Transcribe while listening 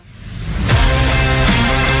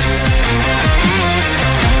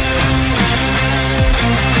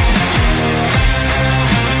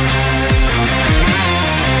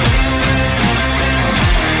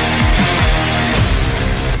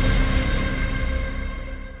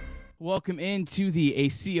Welcome into the A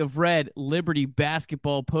Sea of Red Liberty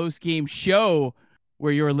basketball postgame show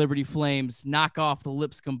where your Liberty Flames knock off the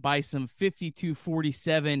Lipscomb Bison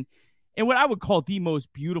 52-47 in what I would call the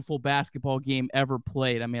most beautiful basketball game ever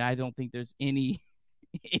played. I mean, I don't think there's any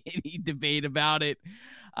debate about it.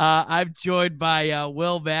 I'm joined by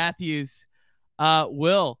Will Matthews.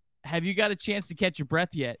 Will, have you got a chance to catch your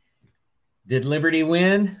breath yet? Did Liberty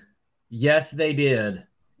win? Yes, they did.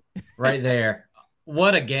 Right there.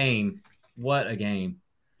 What a game. What a game.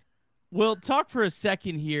 We'll talk for a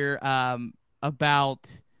second here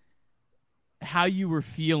about how you were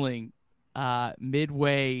feeling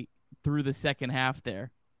midway through the second half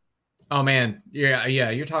there. Oh, man.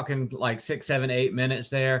 Yeah. You're talking like 6, 7, 8 minutes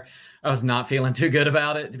there. I was not feeling too good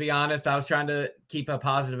about it, to be honest. I was trying to keep a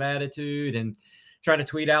positive attitude and try to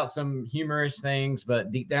tweet out some humorous things,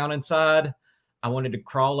 but deep down inside, I wanted to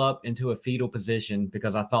crawl up into a fetal position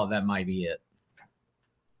because I thought that might be it.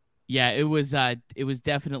 Yeah, it was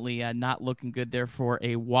definitely not looking good there for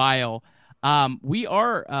a while. We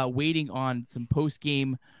are waiting on some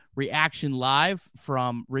post-game reaction live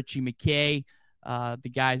from Richie McKay. The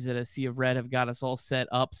guys at A Sea of Red have got us all set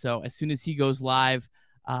up. So as soon as he goes live,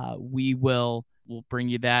 we'll bring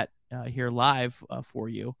you that here live for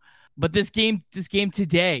you. But this game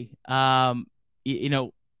today,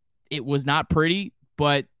 it was not pretty,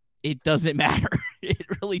 but it doesn't matter. It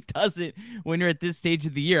really doesn't when you're at this stage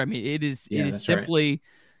of the year. I mean, it is simply right.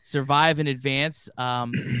 Survive and advance.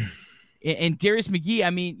 And Darius McGee,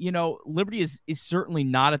 I mean, Liberty is certainly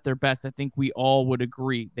not at their best. I think we all would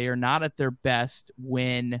agree. They are not at their best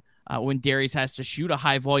when Darius has to shoot a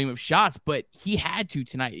high volume of shots, but he had to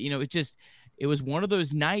tonight. It was one of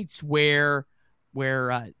those nights where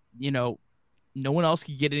no one else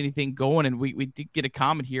could get anything going. And we did get a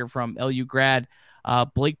comment here from LU grad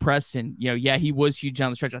Blake Preston. He was huge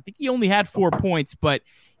on the stretch. I think he only had 4 points, but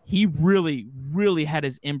he really, really had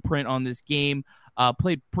his imprint on this game.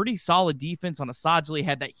 Played pretty solid defense on Asajli,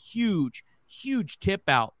 had that huge tip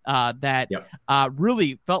out that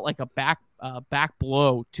really felt like a back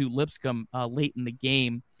blow to Lipscomb late in the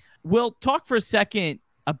game. We'll talk for a second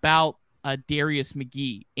about Darius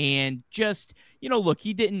McGee and just, look,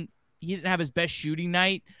 he didn't have his best shooting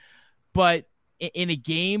night, but in a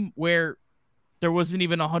game where there wasn't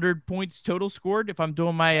even 100 points total scored, if I'm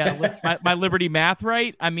doing my my Liberty math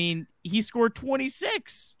right, I mean, he scored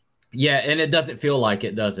 26. Yeah, and it doesn't feel like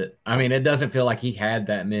it, does it? I mean, it doesn't feel like he had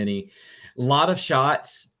that many. A lot of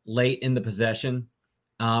shots late in the possession.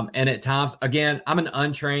 And at times, again, I'm an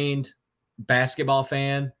untrained basketball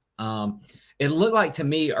fan. It looked like to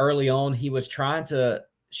me early on he was trying to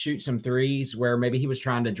shoot some threes where maybe he was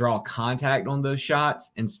trying to draw contact on those shots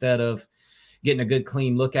instead of getting a good,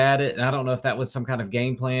 clean look at it. And I don't know if that was some kind of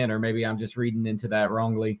game plan or maybe I'm just reading into that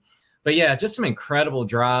wrongly. But, yeah, just some incredible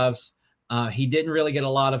drives. He didn't really get a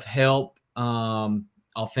lot of help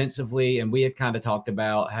offensively, and we had kind of talked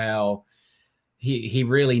about how he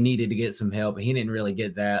really needed to get some help, and he didn't really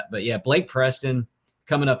get that. But, yeah, Blake Preston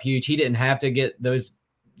coming up huge. He didn't have to get those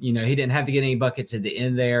 – he didn't have to get any buckets at the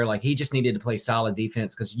end there. Like, he just needed to play solid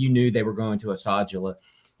defense because you knew they were going to Asajla.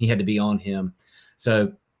 He had to be on him.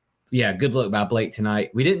 So, yeah, good look by Blake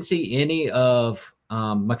tonight. We didn't see any of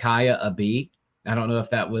Micaiah Abi. I don't know if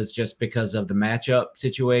that was just because of the matchup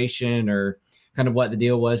situation or kind of what the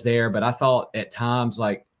deal was there, but I thought at times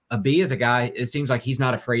like Abi is a guy, it seems like he's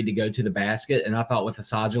not afraid to go to the basket. And I thought with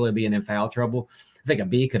Asajla being in foul trouble, I think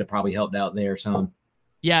Abi could have probably helped out there some.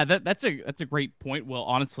 Yeah, that's a great point. Well,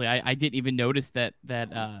 honestly, I didn't even notice that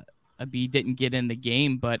Abi didn't get in the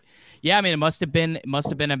game, but yeah, I mean, it must have been a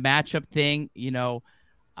matchup thing.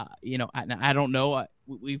 I don't know.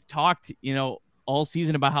 We've talked, all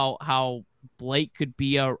season about how Blake could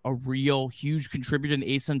be a real huge contributor in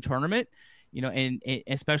the ASUN tournament, and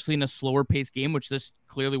especially in a slower paced game, which this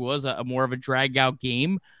clearly was a more of a drag out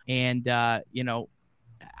game. And, I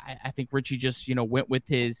think Richie just, went with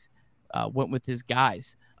his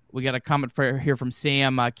guys. We got a comment here from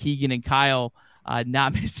Sam, Keegan and Kyle,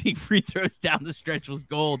 not missing free throws down the stretch was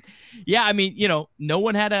gold. Yeah. I mean, no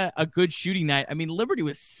one had a good shooting night. I mean, Liberty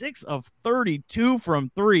was 6 of 32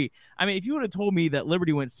 from 3. I mean, if you would have told me that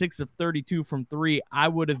Liberty went 6 of 32 from 3, I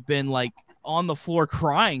would have been like on the floor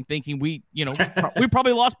crying, thinking we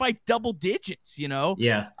probably lost by double digits,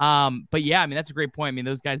 Yeah. But yeah, I mean, that's a great point. I mean,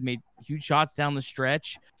 those guys made huge shots down the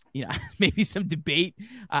stretch. Maybe some debate.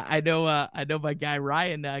 I know my guy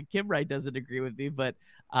Ryan Kimwright doesn't agree with me, but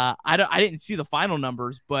I didn't see the final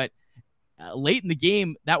numbers, but late in the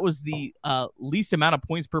game, that was the least amount of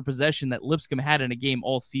points per possession that Lipscomb had in a game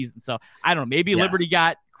all season. So I don't know. Maybe Liberty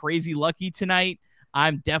got crazy lucky tonight.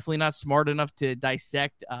 I'm definitely not smart enough to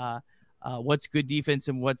dissect what's good defense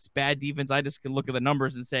and what's bad defense. I just can look at the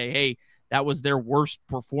numbers and say, hey, that was their worst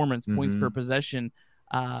performance, points per possession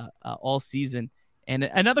all season. And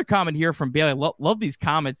another comment here from Bailey. Love these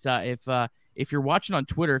comments. If you're watching on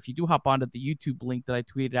Twitter, if you do hop onto the YouTube link that I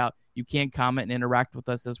tweeted out, you can comment and interact with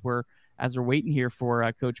us as we're waiting here for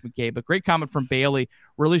Coach McKay. But great comment from Bailey.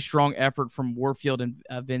 Really strong effort from Warfield and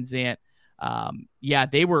Van Zandt.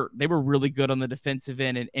 They were really good on the defensive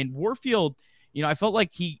end. And Warfield, I felt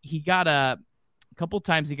like he got a couple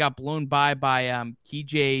times he got blown by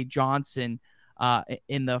KJ Johnson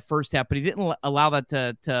in the first half, but he didn't allow that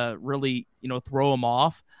to really throw him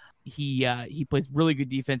off. He plays really good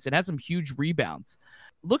defense and had some huge rebounds.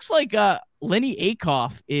 Looks like Lenny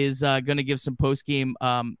Akoff is going to give some post-game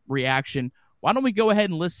reaction. Why don't we go ahead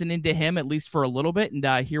and listen into him at least for a little bit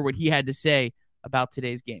and hear what he had to say about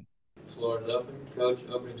today's game. Floor is open. Coach,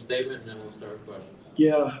 opening statement, and then we'll start with questions.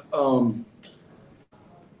 Yeah,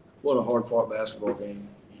 what a hard-fought basketball game.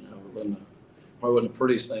 It probably wasn't the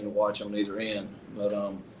prettiest thing to watch on either end, but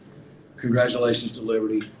congratulations to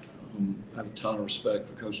Liberty. I have a ton of respect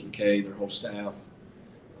for Coach McKay, their whole staff,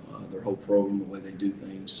 their whole program, the way they do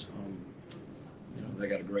things. They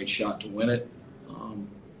got a great shot to win it.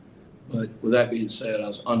 But with that being said, I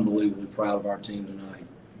was unbelievably proud of our team tonight.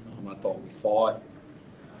 I thought we fought.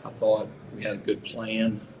 I thought we had a good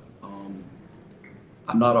plan.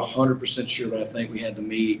 I'm not 100% sure, but I think we had the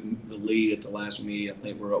lead at the last media. I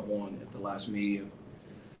think we're up 1 at the last media.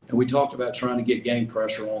 And we talked about trying to get game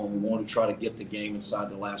pressure on. We wanted to try to get the game inside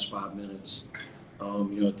the last 5 minutes. At the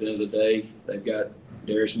end of the day, they've got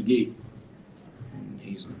Darius McGee. And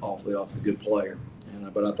he's an awfully good player.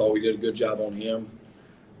 But I thought we did a good job on him.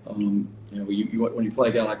 When you play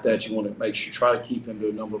a guy like that, you want to make sure you try to keep him to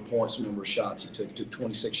a number of points, a number of shots. He took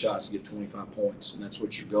 26 shots to get 25 points, and that's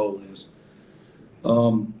what your goal is.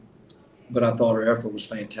 But I thought our effort was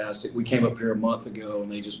fantastic. We came up here a month ago,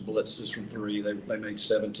 and they just blitzed us from three. They made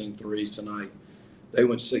 17 threes tonight. They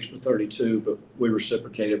went 6 for 32, but we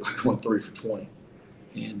reciprocated by going 3 for 20.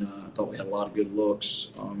 And I thought we had a lot of good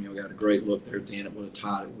looks. We got a great look there at the end. It would have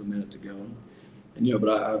tied it with a minute to go. And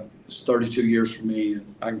but it's 32 years for me,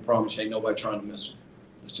 and I can promise you ain't nobody trying to miss them.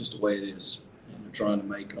 It's just the way it is. And they're trying to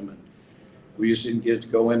make them. And we just didn't get it to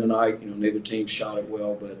go in tonight. Neither team shot it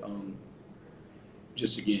well, but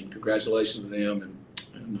just again, congratulations to them,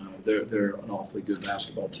 and they're an awfully good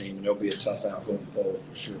basketball team, and they'll be a tough out going forward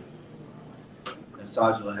for sure. And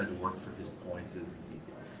Sajala had to work for his points. And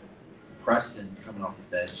Preston coming off the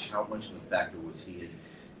bench, how much of a factor was he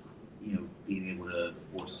in, being able to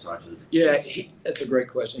force Sajala? Yeah, that's a great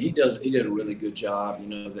question. He did a really good job.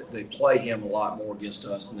 They play him a lot more against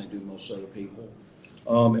us than they do most other people.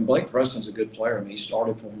 And Blake Preston's a good player. I mean, he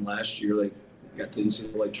started for him last year. They got to the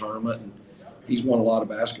NCAA tournament, and he's won a lot of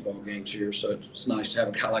basketball games here, so it's nice to have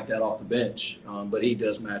a guy like that off the bench. But he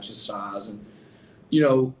does match his size. And,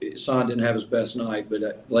 Son didn't have his best night,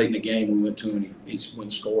 but late in the game we went to him, and he went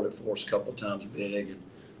and scored it for us a couple of times big.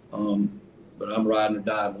 And, but I'm riding or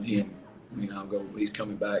dying with him. He's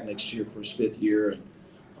coming back next year for his 5th year, and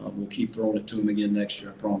we'll keep throwing it to him again next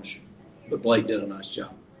year, I promise you. But Blake did a nice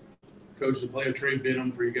job. Coach, the play of Trey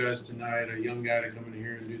Benham for you guys tonight, a young guy to come in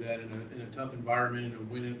here and do that in a tough environment, in a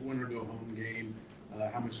win or go home game.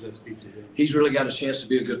 How much does that speak to him? He's really got a chance to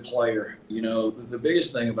be a good player. The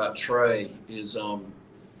biggest thing about Trey is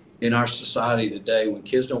in our society today, when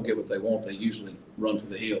kids don't get what they want, they usually run for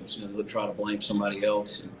the hills. They'll try to blame somebody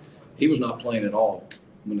else. And he was not playing at all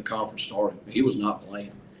when the conference started. He was not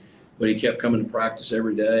playing. But he kept coming to practice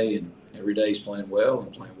every day, and every day he's playing well,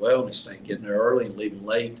 and he's staying getting there early and leaving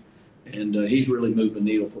late. And he's really moved the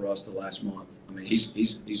needle for us the last month. I mean, he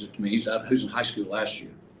was in high school last year.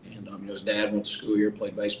 And, his dad went to school here,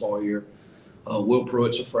 played baseball here. Will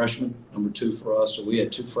Pruitt's a freshman, number 2 for us. So we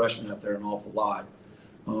had 2 freshmen out there an awful lot.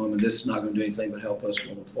 And this is not going to do anything but help us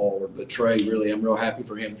going forward. But Trey, really, I'm real happy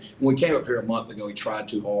for him. When we came up here a month ago, he tried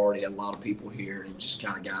too hard. He had a lot of people here, and he just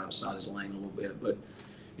kind of got outside his lane a little bit. But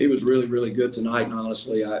he was really, really good tonight. And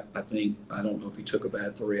honestly, I don't know if he took a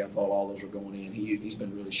bad 3. I thought all those were going in. He's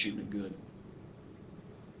been really shooting it good.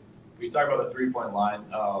 We talk about the 3-point line.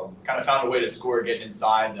 Kind of found a way to score getting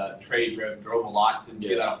inside. Trey drove a lot. Didn't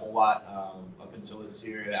see that a whole lot up until this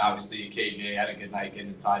year. And obviously, KJ had a good night getting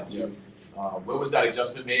inside too. Yeah. When was that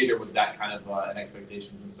adjustment made, or was that kind of an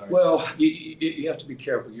expectation from the start? Well, you have to be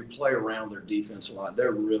careful. You play around their defense a lot.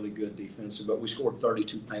 They're really good defensive, but we scored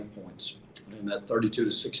 32 paint points, and that 32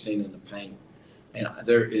 to 16 in the paint. And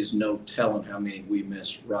there is no telling how many we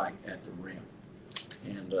missed right at the rim.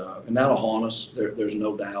 And that'll haunt us. There's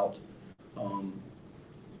no doubt.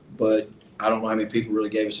 But I don't know how many people really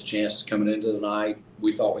gave us a chance coming into the night.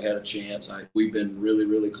 we thought we had a chance. We've been really,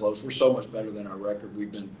 really close. We're so much better than our record.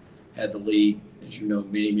 We've had the lead, as you know,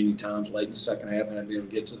 many, many times late in the second half, and I'd be able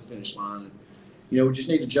to get to the finish line. And, we just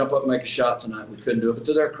need to jump up and make a shot tonight. We couldn't do it, but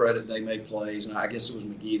to their credit, they made plays, and I guess it was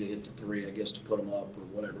McGee that hit the three, I guess, to put them up or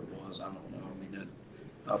whatever it was. I don't know. I mean,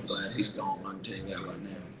 I'm glad he's gone. I can tell you that right now.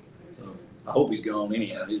 So I hope he's gone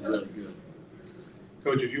anyhow. He's really good.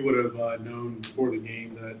 Coach, if you would have known before the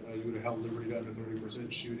game that you would have held Liberty to under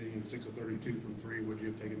 30% shooting and 6 of 32 from three, would you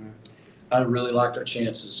have taken that? I really liked our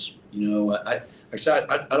chances. I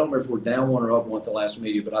don't remember if we're down one or up one at the last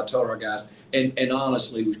meeting, but I told our guys, and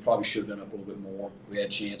honestly, we probably should have been up a little bit more. We had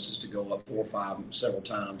chances to go up 4 or 5 several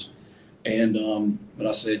times. And but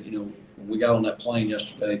I said, when we got on that plane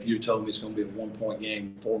yesterday, if you told me it's going to be a 1-point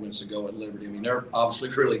game 4 minutes ago at Liberty, I mean, they're obviously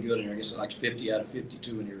really good in here. I guess like 50 out of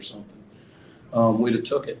 52 in here or something. We'd have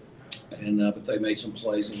took it, and but they made some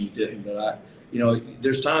plays and we didn't. But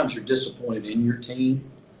there's times you're disappointed in your team.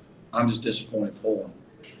 I'm just disappointed for them.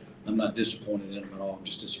 I'm not disappointed in them at all. I'm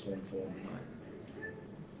just disappointed for them tonight.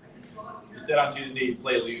 You said on Tuesday you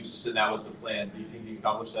play loose, and that was the plan. Do you think you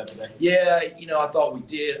accomplished that today? Yeah, I thought we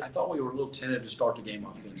did. I thought we were a little tentative to start the game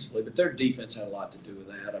offensively, but their defense had a lot to do with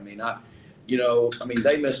that. I mean,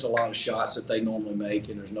 they missed a lot of shots that they normally make,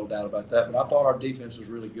 and there's no doubt about that. But I thought our defense was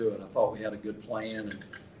really good. I thought we had a good plan, and I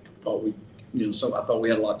thought I thought we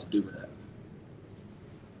had a lot to do with that.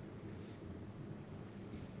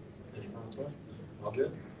 All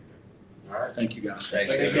good. All right. Thank you, guys.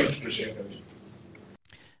 Thanks, Thank you, Coach. Coach. Appreciate it, Coach.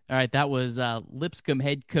 All right, that was Lipscomb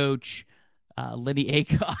head coach Lenny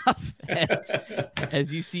Akoff.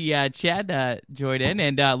 as you see, Chad joined in,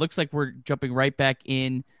 and looks like we're jumping right back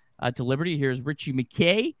in to Liberty. Here's Richie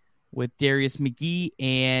McKay with Darius McGee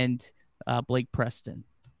and Blake Preston.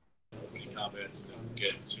 Any comments, and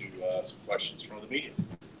get to some questions from the media.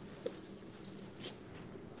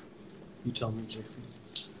 You tell me, Jason.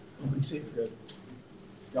 Good.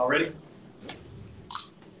 Y'all ready?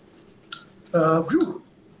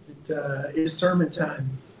 It is sermon time.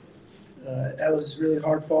 That was really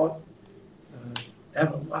hard fought. I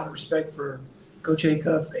have a lot of respect for Coach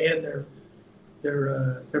Acuff and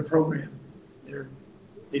their program.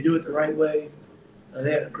 They do it the right way.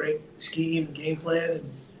 They had a great scheme and game plan, and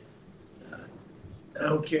I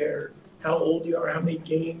don't care how old you are, how many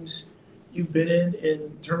games you've been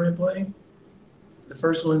in tournament play. The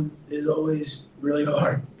first one is always really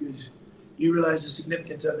hard because you realize the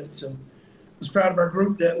significance of it. So I was proud of our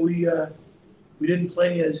group that we didn't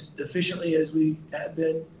play as efficiently as we had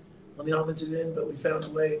been on the offensive end, but we found a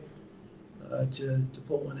way to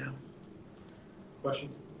pull one out.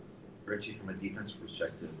 Questions? Richie, from a defensive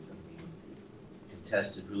perspective,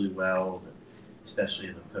 contested really well, especially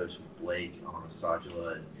in the post with Blake on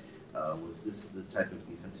Asajala. Was this the type of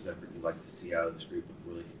defensive effort you'd like to see out of this group of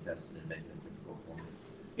really contested and making it difficult for them?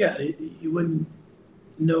 Yeah, you wouldn't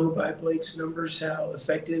know by Blake's numbers how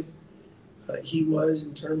effective he was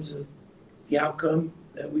in terms of the outcome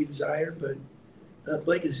that we desired, but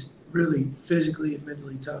Blake is really physically and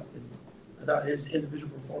mentally tough, and I thought his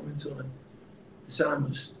individual performance on the sound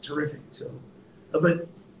was terrific. So, but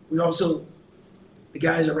we also, the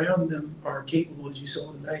guys around them are capable, as you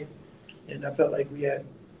saw tonight, and I felt like we had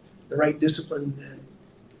the right discipline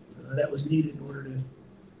that was needed in order to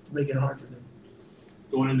make it hard for them.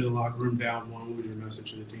 Going into the locker room down one, what was your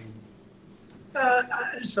message to the team?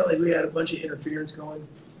 I just felt like we had a bunch of interference going.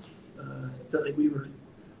 I felt like we were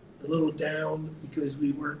a little down because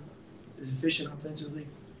we weren't as efficient offensively.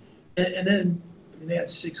 And then, they had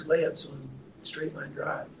 6 layups on straight line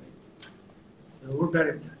drive. We're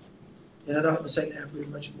better than that. And I thought in the second half we were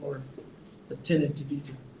much more attentive to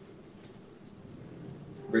detail.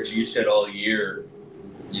 Richie, you said all year,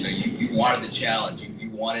 you wanted the challenge. You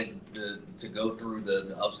wanted to go through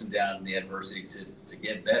the ups and downs and the adversity to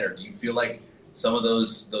get better. Do you feel like some of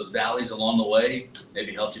those valleys along the way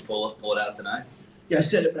maybe helped you pull it out tonight? Yeah, I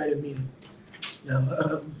said it, but I didn't mean it.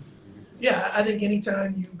 No. I think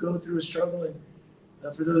anytime you go through a struggle, and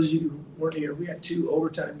for those of you who weren't here, we had 2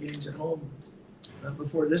 overtime games at home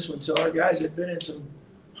before this one. So our guys had been in some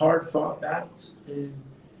hard-fought battles. And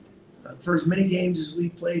for as many games as we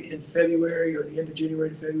played in February or the end of January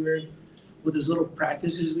to February, with as little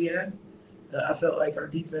practices we had, I felt like our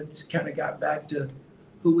defense kind of got back to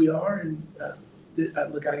who we are. And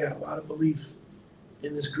look, I got a lot of belief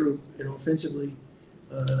in this group, offensively.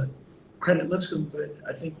 Credit Lipscomb, but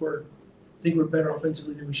I think we're better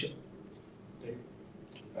offensively than we should.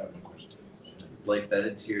 Blake, that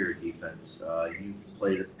interior defense, you've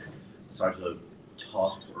played Asajala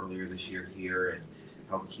tough earlier this year here, and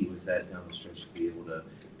how key was that down the stretch to be able to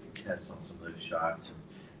contest on some of those shots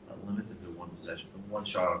and limit them to one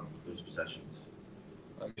shot on those possessions?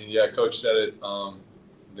 I mean, yeah, Coach said it.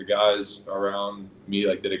 The guys around me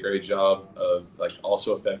did a great job of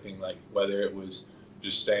also affecting whether it was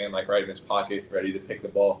just staying right in his pocket, ready to pick the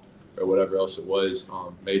ball, or whatever else it was.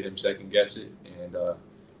 Made him second guess it, and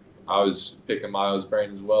I was picking Miles'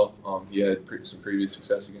 brain as well. He had some previous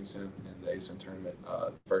success against him in the ASUN tournament,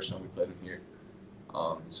 the first time we played him here.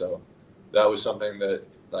 So that was something that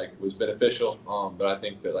was beneficial. But I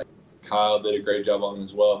think that Kyle did a great job on him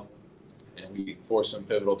as well. And we forced some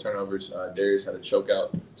pivotal turnovers. Darius had a choke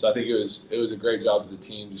out. So I think it was a great job as a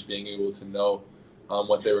team, just being able to know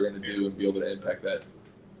what they were going to do and be able to impact that.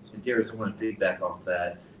 And Darius, I want to piggyback off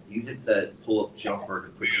that. You hit that pull-up jumper to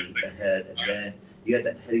put you ahead, and then you had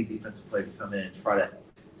that heady defensive player to come in and try to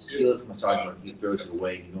steal it from Massaggio, and he throws it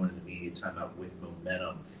away, and you go into the media timeout with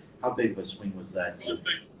momentum. How big of a swing was that to,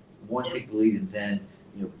 one, take the lead, and then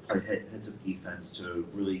play heads-up defense to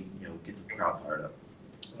really get the crowd fired up?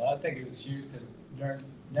 Well, I think it was huge because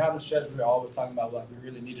down the stretch we were always talking about we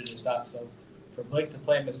really needed to stop. So for Blake to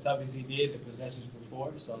play him as tough as he did the possessions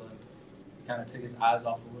before, so it kind of took his eyes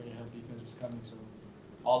off of where the help defense was coming. So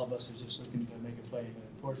all of us are just looking to make a play.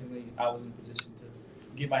 Unfortunately, I was in a position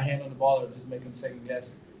to get my hand on the ball or just make him second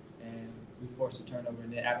guess, and we forced a turnover.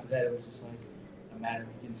 And then after that, it was just a matter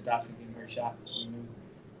of getting stops and getting great shots. We knew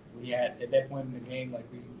we had at that point in the game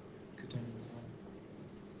we could turn this on.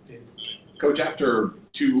 Coach, after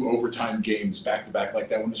 2 overtime games back-to-back like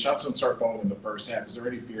that, when the shots don't start falling in the first half, is there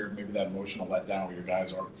any fear of maybe that emotional letdown where your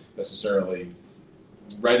guys aren't necessarily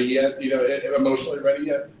ready yet, emotionally ready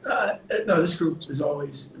yet? No, this group is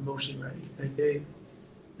always emotionally ready.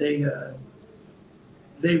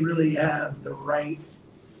 They really have the right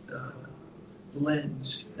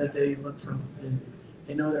lens that they look from, and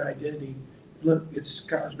they know their identity. Look, it's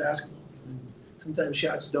college basketball, and sometimes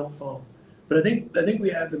shots don't fall. But I think we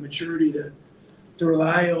have the maturity to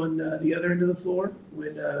rely on the other end of the floor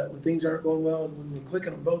when things aren't going well, and when we're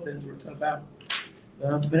clicking on both ends, we're tough out.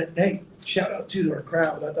 But hey, shout out to our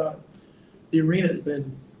crowd. I thought the arena has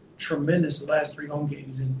been tremendous the last 3 home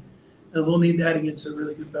games, and we'll need that against a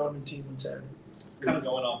really good Bellarmine team on Saturday. Kind of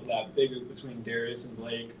going off of that big between Darius and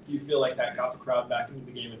Blake, do you feel like that got the crowd back into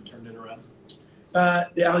the game and turned it around?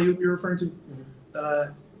 The alley-oop you're referring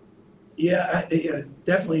to? Yeah,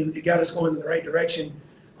 definitely. It got us going in the right direction.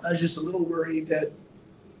 I was just a little worried that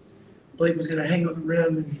Blake was going to hang on the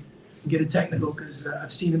rim and get a technical because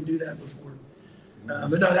I've seen him do that before.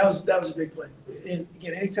 But no, that was a big play. And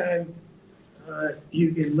again, anytime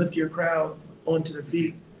you can lift your crowd onto their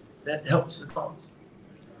feet, that helps the cause.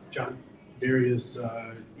 John, Darius,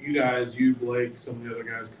 you, Blake, some of the other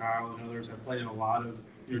guys, Kyle and others, have played in a lot of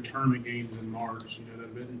tournament games in March. That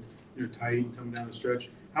have been tight coming down the stretch.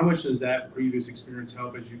 How much does that previous experience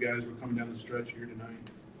help as you guys were coming down the stretch here tonight?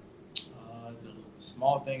 The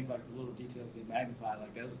small things, the little details get magnified.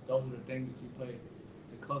 Those are the things that you pay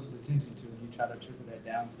the closest attention to, and you try to trickle that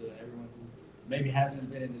down to everyone who maybe hasn't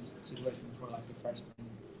been in this situation before, the freshmen.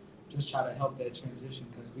 Just try to help that transition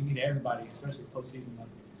because we need everybody, especially postseason.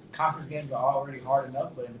 Conference games are already hard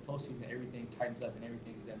enough, but in the postseason, everything tightens up and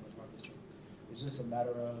everything is that much harder. So it's just a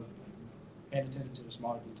matter of paying attention to the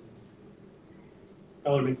smaller details.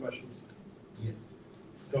 Bellarmine questions? Yeah.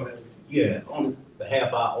 Go ahead. Yeah, on behalf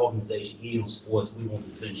of our organization, EM Sports, we want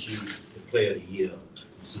to present you the Player of the Year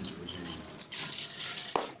from Central Virginia.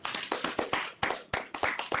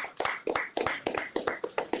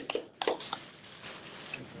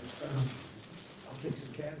 I'll take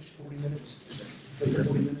some cash, 40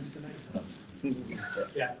 minutes tonight.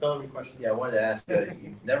 Yeah, Bellarmine question. Yeah, I wanted to ask,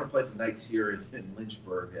 you've never played the Knights here in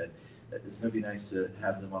Lynchburg. It's going to be nice to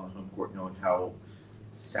have them on the home court knowing how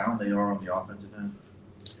sound they are on the offensive end.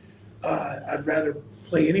 I'd rather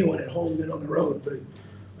play anyone at home than on the road,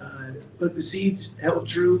 but the Seeds held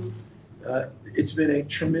true. It's been a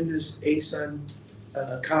tremendous ASUN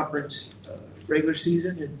conference regular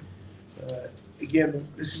season, and again,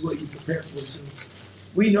 this is what you prepare for.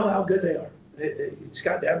 So we know how good they are.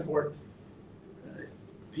 Scott Davenport,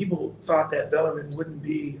 people thought that Bellarmine wouldn't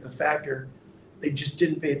be a factor. They just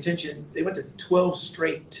didn't pay attention. They went to 12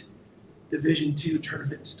 straight Division II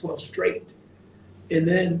tournaments, 12 straight. And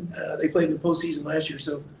then they played in the postseason last year.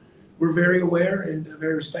 So we're very aware and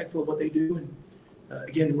very respectful of what they do. And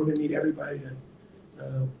again, we're going to need everybody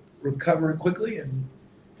to recover quickly and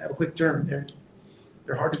have a quick turn.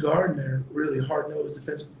 They're hard to guard and they're really hard-nosed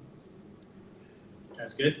defensively.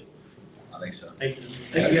 That's good. I think so. Thank you.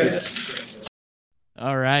 Thank you guys.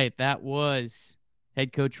 All right, that was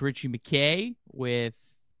head coach Richie McKay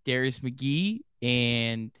with Darius McGee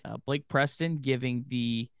and Blake Preston giving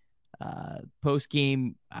the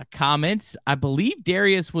post-game comments. I believe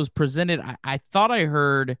Darius was presented. I thought I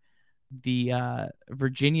heard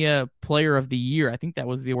Virginia Player of the Year. I think that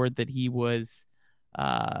was the award that he was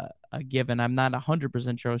given. I'm not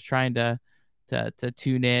 100% sure. I was trying to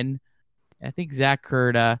tune in. I think Zach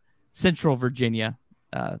heard Central Virginia.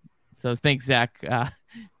 So thanks, Zach.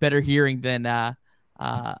 Better hearing than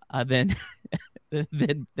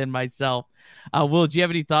than myself. Will, do you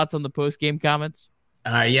have any thoughts on the post game comments?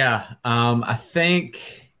 I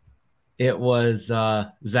think it was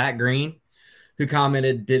Zach Green who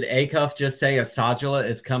commented, "Did Acuff just say Asajala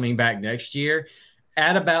is coming back next year?"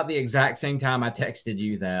 At about the exact same time I texted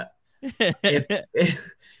you that. if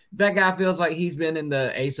that guy feels like he's been in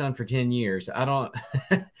the ASUN for 10 years.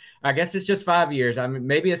 I guess it's just 5 years. I mean,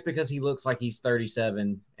 maybe it's because he looks like he's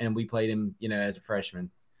 37 and we played him, as a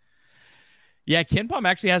freshman. Yeah, KenPom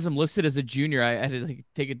actually has him listed as a junior. I had to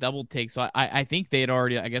take a double take. So I think they had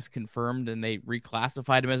already, I guess, confirmed and they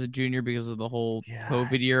reclassified him as a junior because of the whole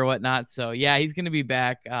COVID year or whatnot. So, yeah, he's going to be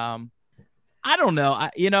back. I don't know.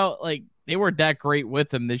 They weren't that great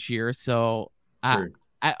with him this year. So,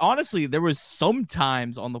 I honestly, there was some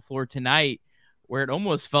times on the floor tonight where it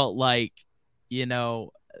almost felt like,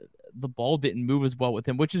 the ball didn't move as well with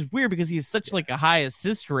him, which is weird because he's such like a high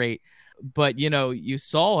assist rate. But, you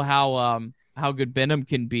saw how good Benham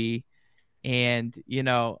can be. And,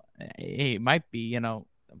 it might be,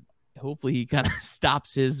 hopefully he kind of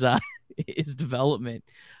stops his development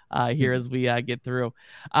here as we get through.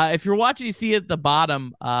 If you're watching, you see at the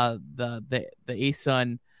bottom the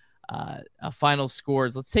ASUN final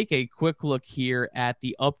scores. Let's take a quick look here at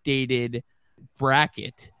the updated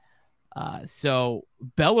bracket. So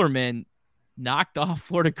Bellarmine knocked off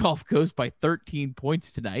Florida Gulf Coast by 13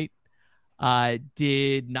 points tonight.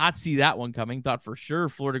 Did not see that one coming. Thought for sure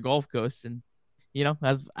Florida Gulf Coast, and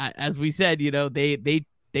as we said,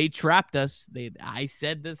 they trapped us. I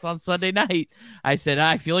said this on Sunday night. I said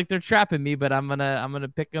I feel like they're trapping me, but I'm gonna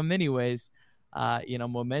pick them anyways.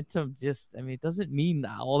 Momentum just, it doesn't mean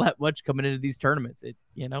all that much coming into these tournaments.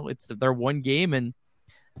 It's their one game, and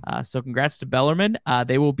so congrats to Bellarmine.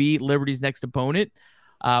 They will be Liberty's next opponent.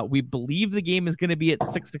 We believe the game is going to be at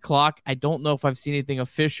 6:00. I don't know if I've seen anything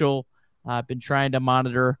official. I've been trying to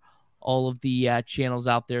monitor all of the channels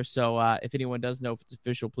out there. So if anyone does know if it's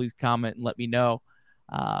official, please comment and let me know.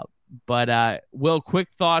 But Will, quick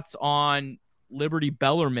thoughts on Liberty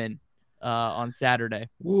Bellarmine on Saturday.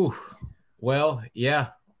 Ooh. Well, yeah.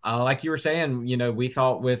 Like you were saying, we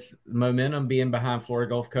thought with momentum being behind Florida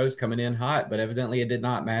Gulf Coast coming in hot, but evidently it did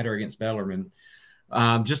not matter against Bellarmine.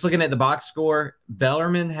 Just looking at the box score,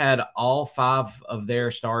 Bellarmine had all 5 of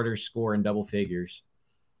their starters score in double figures.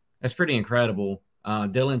 That's pretty incredible.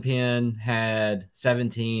 Dylan Penn had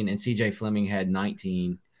 17 and CJ Fleming had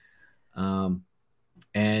 19. And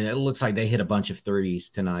it looks like they hit a bunch of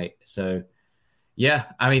threes tonight. So, yeah,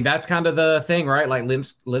 that's kind of the thing, right? Like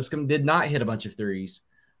Lipscomb did not hit a bunch of threes.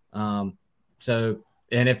 And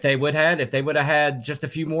if they would have had just a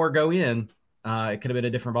few more go in, it could have been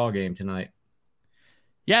a different ball game tonight.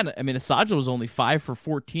 Yeah, Asajala was only 5 for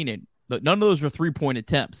 14, and none of those were 3-point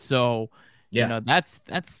attempts. So,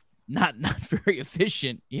 that's not very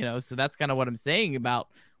efficient. So that's kind of what I'm saying about.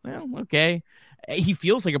 Well, okay, he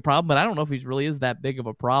feels like a problem, but I don't know if he really is that big of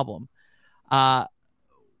a problem.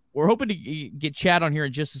 We're hoping to get Chad on here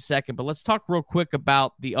in just a second, but let's talk real quick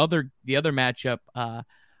about the other matchup.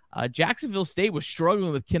 Jacksonville State was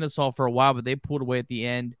struggling with Kennesaw for a while, but they pulled away at the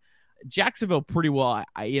end. Jacksonville pretty well.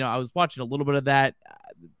 I was watching a little bit of that.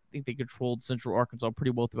 I think they controlled Central Arkansas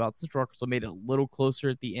pretty well throughout. Central Arkansas made it a little closer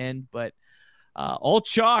at the end, but all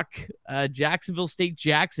chalk. Jacksonville State,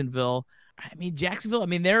 Jacksonville. Jacksonville.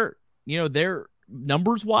 They're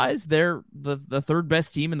numbers wise, they're the third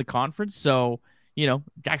best team in the conference. So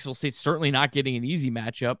Jacksonville State's certainly not getting an easy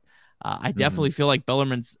matchup. I definitely feel like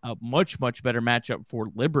Bellarmine's a much, much better matchup for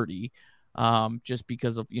Liberty, just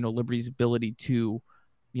because of, Liberty's ability to,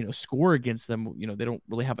 score against them. They don't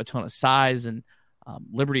really have a ton of size, and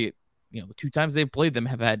Liberty, the 2 times they've played them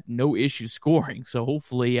have had no issues scoring. So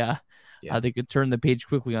hopefully they could turn the page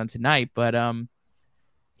quickly on tonight. But I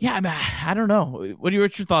don't know. What's your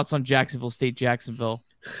thoughts on Jacksonville State, Jacksonville?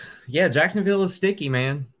 Yeah, Jacksonville is sticky,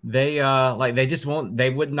 man. They they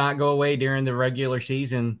would not go away during the regular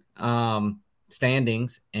season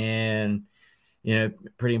standings, and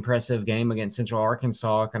pretty impressive game against Central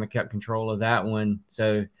Arkansas, kind of kept control of that one.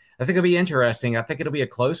 So I think it'll be interesting. I think it'll be a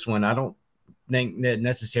close one. I don't think that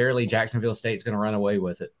necessarily Jacksonville State's going to run away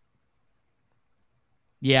with it.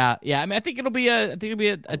 Yeah. I think it'll be a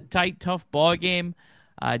tight, tough ball game.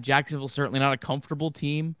 Jacksonville certainly not a comfortable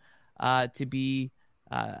team to be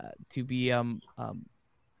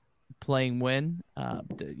playing win.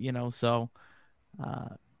 So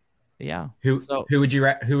yeah. Who would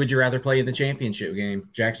you rather play in the championship game,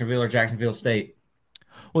 Jacksonville or Jacksonville State?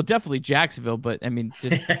 Well, definitely Jacksonville, but I mean,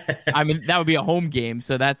 that would be a home game,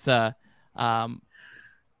 so that's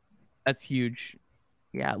huge.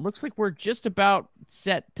 Yeah, it looks like we're just about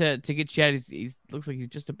set to get Chad. He's looks like he's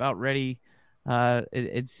just about ready.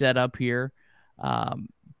 It's set up here.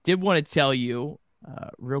 Did want to tell you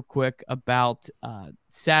real quick about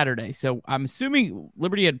Saturday. So I'm assuming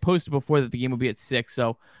Liberty had posted before that the game will be at 6.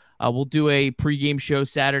 So we'll do a pregame show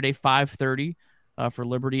Saturday 5:30 for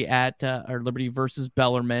Liberty or Liberty versus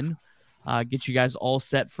Bellarmine. Get you guys all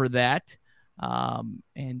set for that.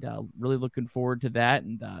 And really looking forward to that.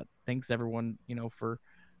 And thanks everyone, for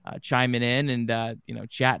chiming in and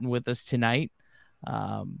chatting with us tonight.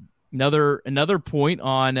 Another point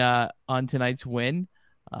on tonight's win.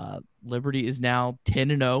 Liberty is now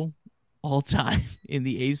 10-0 all time in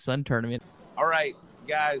the ASUN tournament. All right,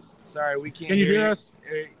 guys. Sorry, we can't. Can you hear us?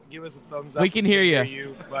 Give us a thumbs up. We can hear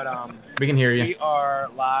you. But we can hear you. We are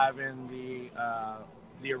live in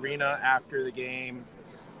the arena after the game.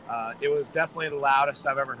 It was definitely the loudest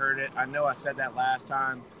I've ever heard it. I know I said that last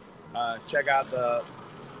time. Check out the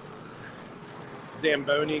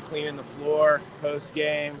Zamboni cleaning the floor post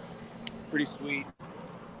game. Pretty sweet.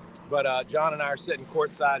 But John and I are sitting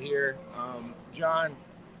courtside here. John,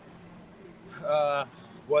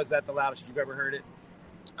 was that the loudest you've ever heard it?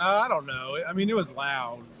 I don't know. I mean, it was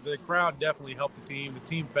loud. The crowd definitely helped the team. The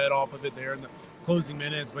team fed off of it there in the closing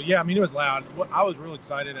minutes. But, yeah, I mean, it was loud. I was real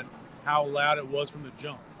excited at how loud it was from the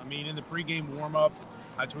jump. I mean, in the pregame warm-ups,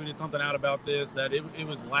 I tweeted something out about this, that it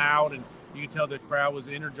was loud, and you could tell the crowd was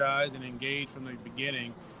energized and engaged from the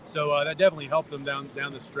beginning. So that definitely helped them down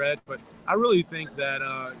the stretch. But I really think that,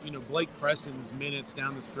 Blake Preston's minutes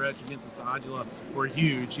down the stretch against Asajala were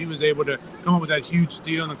huge. He was able to come up with that huge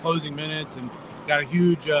steal in the closing minutes and got a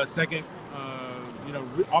huge second,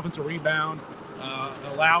 offensive rebound,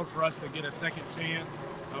 allowed for us to get a second chance.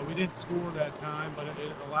 We didn't score that time, but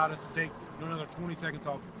it allowed us to take another 20 seconds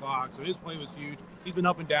off the clock. So his play was huge. He's been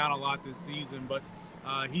up and down a lot this season, but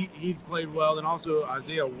he played well. And also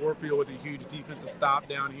Isaiah Warfield with a huge defensive stop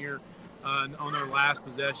down here on their last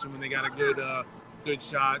possession when they got a good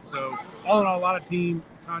shot. So all in all, a lot of team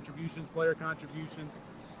contributions, player contributions,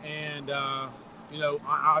 and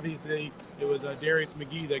obviously it was Darius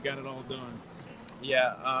McGee that got it all done.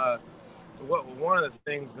 Yeah. One of the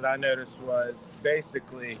things that I noticed was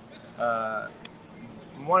basically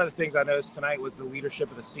one of the things I noticed tonight was the leadership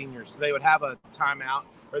of the seniors. So they would have a timeout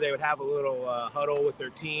or they would have a little huddle with their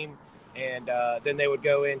team, and then they would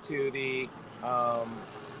go into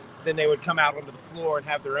then they would come out onto the floor and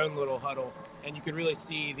have their own little huddle, and you could really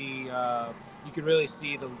see the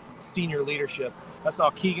senior leadership. I saw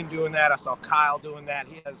Keegan doing that. I saw Kyle doing that.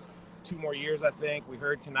 He has 2 more years, I think. We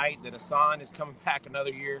heard tonight that Hassan is coming back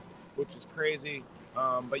another year, which is crazy.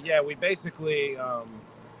 But yeah, we basically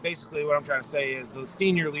what I'm trying to say is the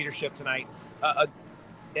senior leadership tonight.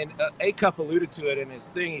 And Acuff alluded to it in his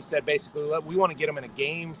thing. He said basically we want to get them in a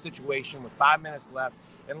game situation with 5 minutes left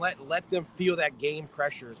and let them feel that game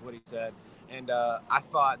pressure is what he said. And I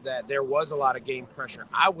thought that there was a lot of game pressure.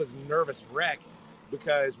 I was nervous wreck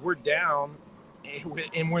because we're down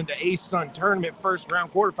and we're in the ASUN tournament first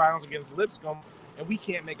round quarterfinals against Lipscomb, and we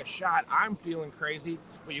can't make a shot. I'm feeling crazy.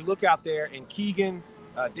 But you look out there, and Keegan,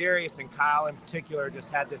 Darius, and Kyle in particular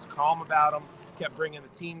just had this calm about them, kept bringing the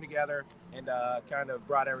team together, and kind of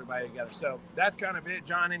brought everybody together. So that's kind of it.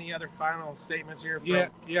 John, any other final statements here? Yeah,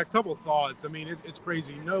 a couple of thoughts. I mean, it's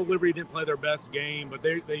crazy. Liberty didn't play their best game, but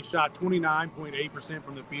they shot 29.8%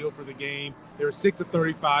 from the field for the game. They were 6 of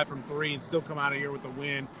 35 from 3 and still come out of here with a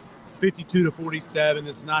win. 52-47.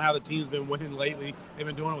 This is not how the team's been winning lately. They've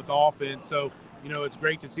been doing it with offense. So, it's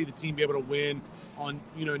great to see the team be able to win on,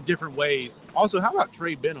 in different ways. Also, how about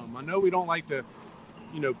Trey Benham? I know we don't like to,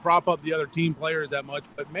 prop up the other team players that much,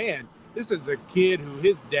 but man, this is a kid who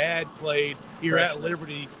his dad played here at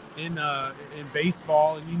Liberty in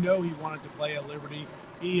baseball, and he wanted to play at Liberty.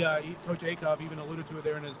 Coach Acuff even alluded to it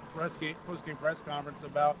there in his post-game press conference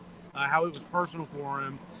about how it was personal for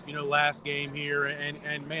him, last game here.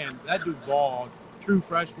 And man, that dude balled. True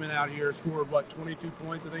freshman out here, scored 22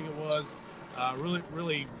 points, I think it was.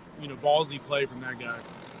 Really, ballsy play from that guy.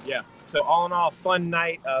 Yeah. So all in all, fun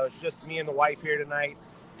night. It was just me and the wife here tonight.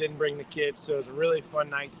 Didn't bring the kids, so it was a really fun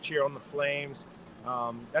night to cheer on the Flames.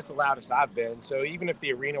 That's the loudest I've been. So even if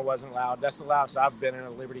the arena wasn't loud, that's the loudest I've been in a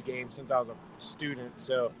Liberty game since I was a student.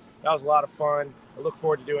 So that was a lot of fun. I look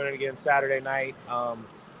forward to doing it again Saturday night.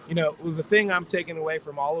 The thing I'm taking away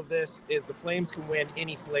from all of this is the Flames can win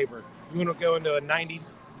any flavor. You want to go into a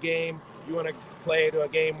 90s game, you want to play to a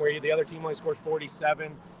game where the other team only scores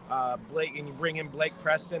 47, Blake, and you bring in Blake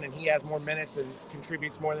Preston, and he has more minutes and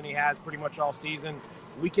contributes more than he has pretty much all season,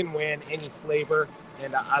 we can win any flavor,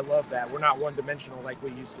 and I love that. We're not one-dimensional like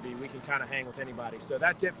we used to be. We can kind of hang with anybody. So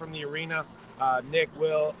that's it from the arena. Nick,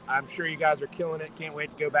 Will, I'm sure you guys are killing it. Can't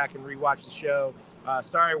wait to go back and rewatch the show.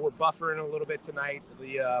 Sorry, we're buffering a little bit tonight.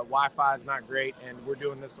 The Wi-Fi is not great, and we're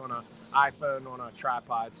doing this on an iPhone on a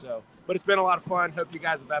tripod. But it's been a lot of fun. Hope you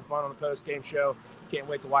guys have had fun on the post-game show. Can't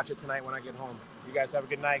wait to watch it tonight when I get home. You guys have a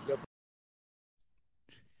good night. Go.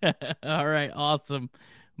 All right, awesome.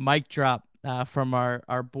 Mic drop from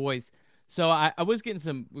our boys. So I was getting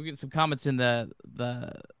some comments in the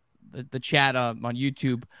chat on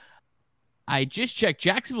YouTube. I just checked.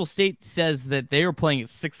 Jacksonville State says that they are playing at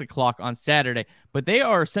 6:00 on Saturday, but they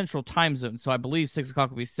are Central Time Zone, so I believe 6:00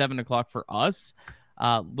 will be 7:00 for us.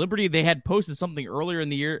 Liberty, they had posted something earlier in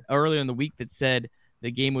the week that said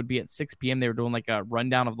the game would be at 6 p.m. They were doing like a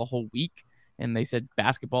rundown of the whole week, and they said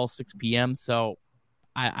basketball 6 p.m. So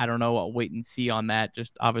I don't know. I'll wait and see on that.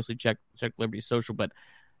 Just obviously check Liberty's social, but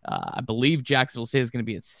I believe Jacksonville State is going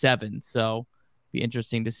to be at 7. So be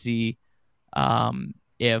interesting to see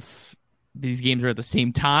if these games are at the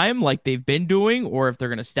same time like they've been doing, or if they're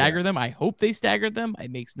going to stagger them. I hope they staggered them. It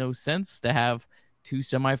makes no sense to have 2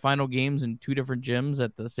 semifinal games in 2 different gyms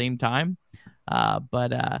at the same time.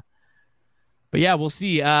 But yeah, we'll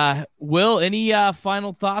see. Will, any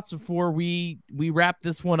final thoughts before we wrap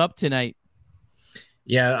this one up tonight?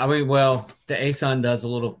 Yeah, I mean, well, the ASUN does a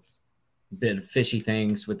little bit of fishy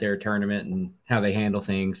things with their tournament and how they handle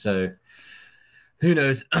things. So who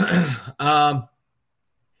knows?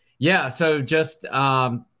 Yeah, so just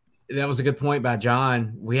that was a good point by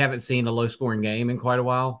John. We haven't seen a low-scoring game in quite a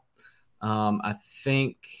while. I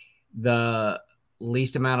think the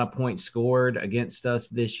least amount of points scored against us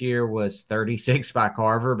this year was 36 by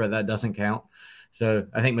Carver, but that doesn't count. So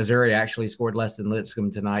I think Missouri actually scored less than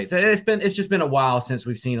Lipscomb tonight. So it's just been a while since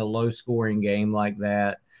we've seen a low-scoring game like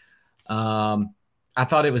that. I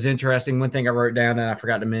thought it was interesting. One thing I wrote down, and I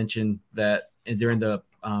forgot to mention that during the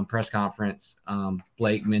press conference,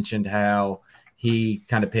 Blake mentioned how he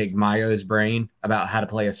kind of picked Mayo's brain about how to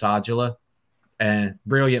play a Sajula, and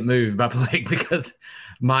brilliant move by Blake because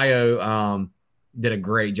Mayo did a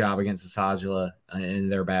great job against the Sajula in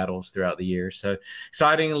their battles throughout the year. So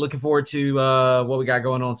exciting and looking forward to what we got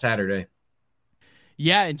going on Saturday.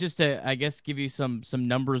 Yeah, and just to, I guess, give you some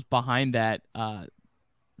numbers behind that.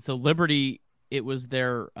 So Liberty, it was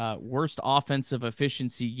their worst offensive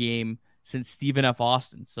efficiency game since Stephen F.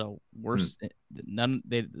 Austin. So worst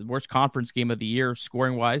conference game of the year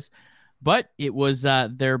scoring wise, but it was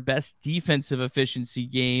their best defensive efficiency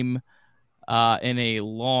game in a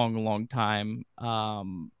long time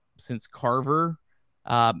since Carver.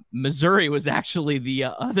 Missouri was actually the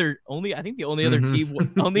only other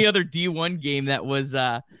D1 game that was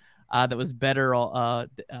better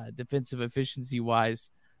defensive efficiency wise.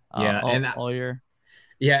 All year.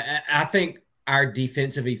 Yeah, I think our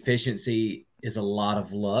defensive efficiency is a lot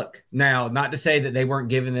of luck. Now, not to say that they weren't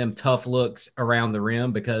giving them tough looks around the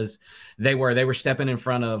rim, because they were stepping in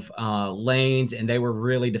front of lanes and they were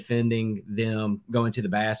really defending them going to the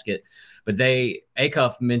basket. But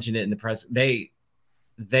Acuff mentioned it in the press. They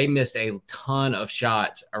missed a ton of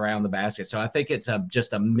shots around the basket. So I think it's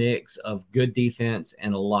just a mix of good defense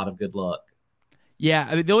and a lot of good luck. Yeah,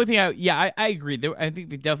 I mean, the only thing I agree. I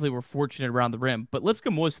think they definitely were fortunate around the rim, but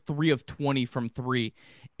Lipscomb was 3 of 20 from 3.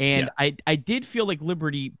 And yeah. I did feel like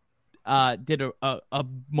Liberty did a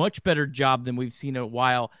much better job than we've seen in a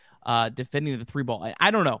while defending the 3 ball.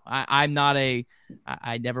 I don't know. I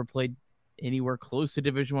never played anywhere close to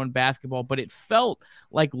Division I basketball, but it felt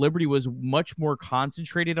like Liberty was much more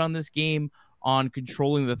concentrated on this game on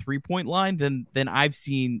controlling the 3-point line than I've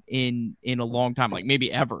seen in a long time, like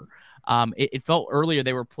maybe ever. It felt earlier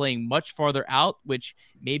they were playing much farther out, which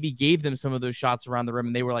maybe gave them some of those shots around the rim,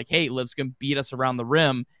 and they were like, hey, Lipscomb beat us around the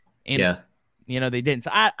rim, and they didn't. So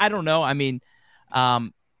I don't know. I mean, I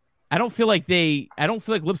don't feel like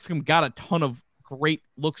Lipscomb got a ton of great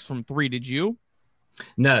looks from 3. Did you?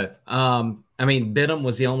 No. I mean, Benham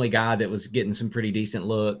was the only guy that was getting some pretty decent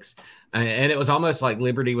looks, and it was almost like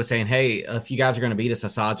Liberty was saying, hey, if you guys are going to beat us,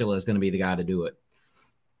 Asajala is going to be the guy to do it.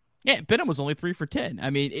 Yeah, Benham was only 3 for 10.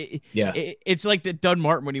 I mean, it's like the Dunn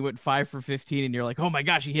Martin when he went 5 for 15, and you're like, oh my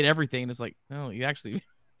gosh, he hit everything. And it's like, no, he actually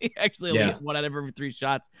only hit 1 out of every 3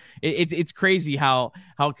 shots. It's crazy how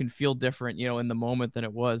it can feel different, in the moment than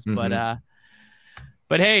it was. Mm-hmm.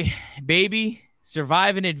 But hey, baby,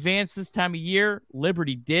 survive and advance this time of year.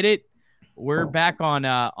 Liberty did it. We're back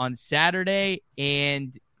on Saturday,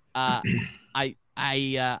 and I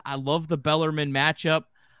love the Bellarmine matchup.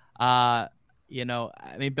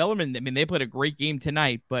 I mean, Bellarmine, they played a great game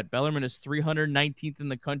tonight, but Bellarmine is 319th in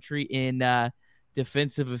the country in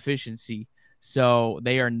defensive efficiency. So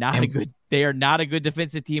they are not a good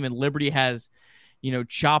defensive team, and Liberty has,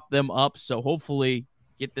 chopped them up. So hopefully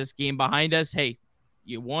get this game behind us. Hey,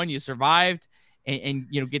 you won, you survived, and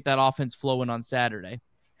get that offense flowing on Saturday.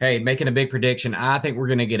 Hey, making a big prediction. I think we're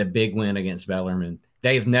going to get a big win against Bellarmine.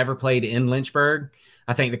 They've never played in Lynchburg.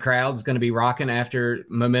 I think the crowd's going to be rocking after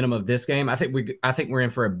momentum of this game. I think we're in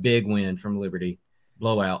for a big win from Liberty.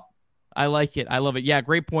 Blowout. I like it. I love it. Yeah,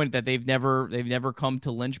 great point that they've never come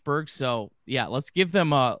to Lynchburg. So yeah, let's give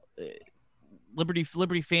them Liberty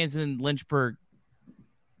fans in Lynchburg.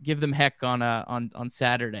 Give them heck on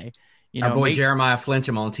Saturday. Our boy Jeremiah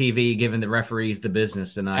Flincham on TV giving the referees the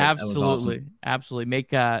business tonight. Absolutely, absolutely.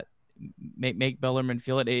 Make Bellarmine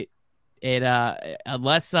feel it.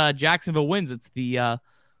 Unless Jacksonville wins, it's the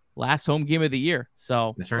last home game of the year.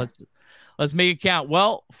 So that's right. Let's make it count.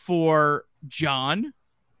 Well, for John,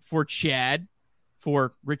 for Chad,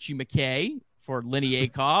 for Richie McKay, for Lenny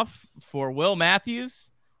Akoff, for Will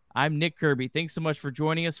Matthews, I'm Nick Kirby. Thanks so much for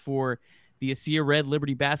joining us for the ASEA Red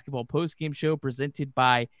Liberty Basketball postgame show presented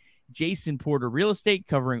by Jason Porter Real Estate,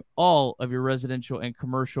 covering all of your residential and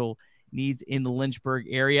commercial needs in the Lynchburg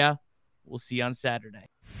area. We'll see you on Saturday.